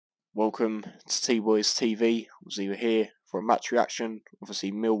welcome to T-Boys TV. Obviously we're here for a match reaction.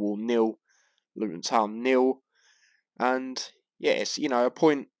 Obviously Millwall 0, Luton Town 0. And yes, a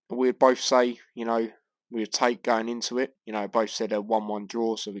point we'd both say, we would take going into it. Both said a 1-1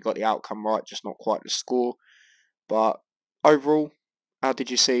 draw, so we got the outcome right, just not quite the score. But overall, how did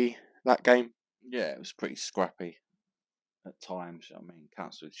you see that game? Yeah, it was pretty scrappy at times.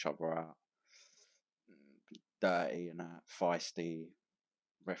 Cancelled each other out. Dirty and feisty.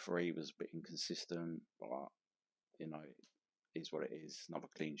 Referee was a bit inconsistent, but it is what it is. Another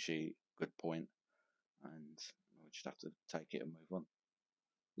clean sheet, good point, and we just have to take it and move on.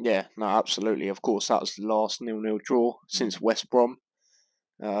 Yeah, no, absolutely. Of course, that was the last 0-0 draw since West Brom.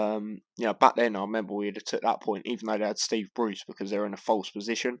 Back then I remember we'd have took that point, even though they had Steve Bruce, because they're in a false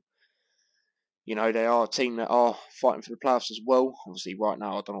position. They are a team that are fighting for the playoffs as well. Obviously, right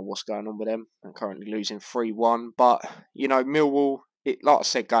now, I don't know what's going on with them. They're currently losing 3-1. But, Millwall, like I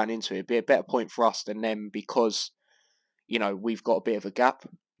said, going into it, it'd be a better point for us than them because, we've got a bit of a gap.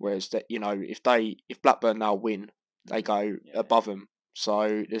 Whereas, if Blackburn now win, they go above them.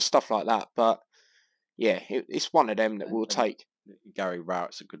 So, there's stuff like that. But, yeah, it's one of them that we'll take. Gary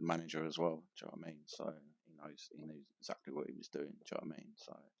Rowett's a good manager as well. Do you know what I mean? So, he knows exactly what he was doing. Do you know what I mean?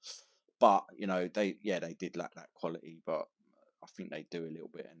 So... But they did lack that quality, but I think they do a little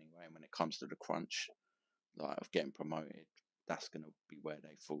bit anyway. And when it comes to the crunch, like of getting promoted, that's going to be where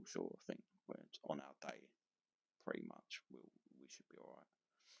they fall short. I think on our day, pretty much we should be all right.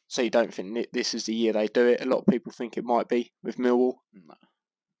 So you don't think this is the year they do it? A lot of people think it might be with Millwall. No,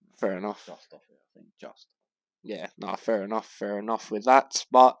 fair enough. Just off it, I think. Just. Yeah, no, fair enough with that.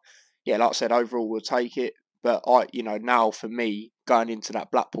 But yeah, like I said, overall we'll take it. But now for me going into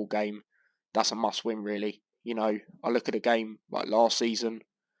that Blackpool game, that's a must-win, really. I look at a game like last season.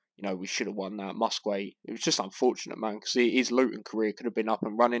 We should have won that. Musgrave. It was just unfortunate, man, because his Luton career could have been up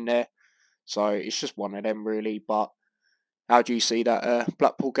and running there. So it's just one of them, really. But how do you see that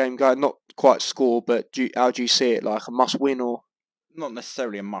Blackpool game going? Not quite score, but how do you see it? Like a must-win or? Not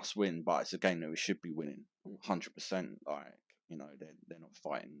necessarily a must-win, but it's a game that we should be winning 100%. Like, they're not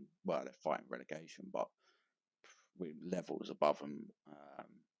fighting. Well, they're fighting relegation, but we're levels above them.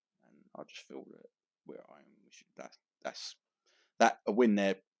 I just feel that we're at home. We should. That's a win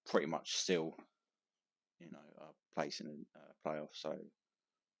there. Pretty much still, a place in a playoff. So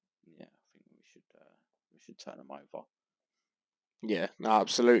yeah, I think we should turn them over. Yeah, no,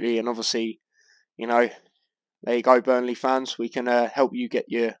 absolutely, and obviously, there you go, Burnley fans. We can help you get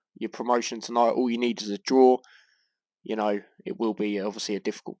your promotion tonight. All you need is a draw. It will be obviously a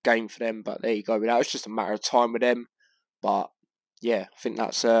difficult game for them, but there you go. It's just a matter of time with them. But yeah, I think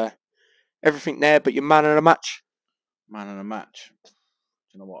that's everything there. But your man of the match? Man of the match. Do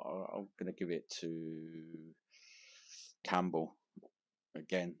you know what? I'm going to give it to Campbell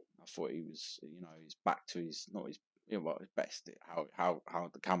again. I thought he was, he's back to his his best. How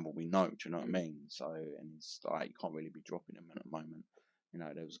the Campbell we know. Do you know what I mean? So, and it's like you can't really be dropping him at the moment.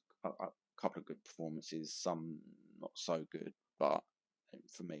 There was a couple of good performances, some not so good, but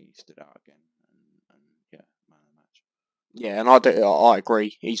for me, he stood out again. And yeah, man of the match. Yeah, and I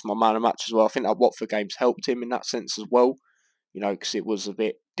agree. He's my man of the match as well. I think that Watford game's helped him in that sense as well. Because it was a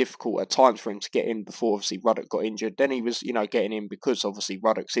bit difficult at times for him to get in before obviously Ruddock got injured. Then he was, getting in because obviously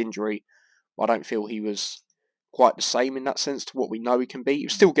Ruddock's injury. I don't feel he was quite the same in that sense to what we know he can be. He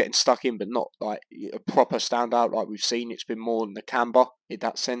was still getting stuck in, but not like a proper standout like we've seen. It's been more than the Camber in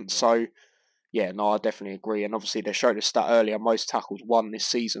that sense. So, yeah, no, I definitely agree. And obviously they showed a stat earlier, most tackles won this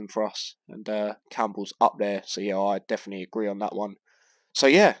season for us. And Campbell's up there. So, yeah, I definitely agree on that one. So,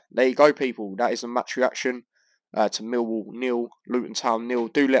 yeah, there you go, people. That is a match reaction. To Millwall 0, Luton Town 0.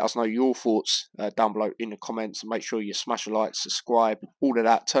 Do let us know your thoughts down below in the comments, and make sure you smash a like, subscribe, all of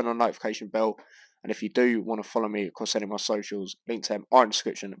that, turn on the notification bell, and if you do want to follow me across any of my socials, links to them are in the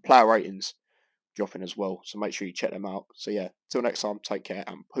description, and player ratings dropping as well, so make sure you check them out. So yeah, till next time, take care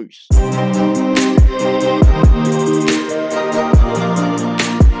and peace.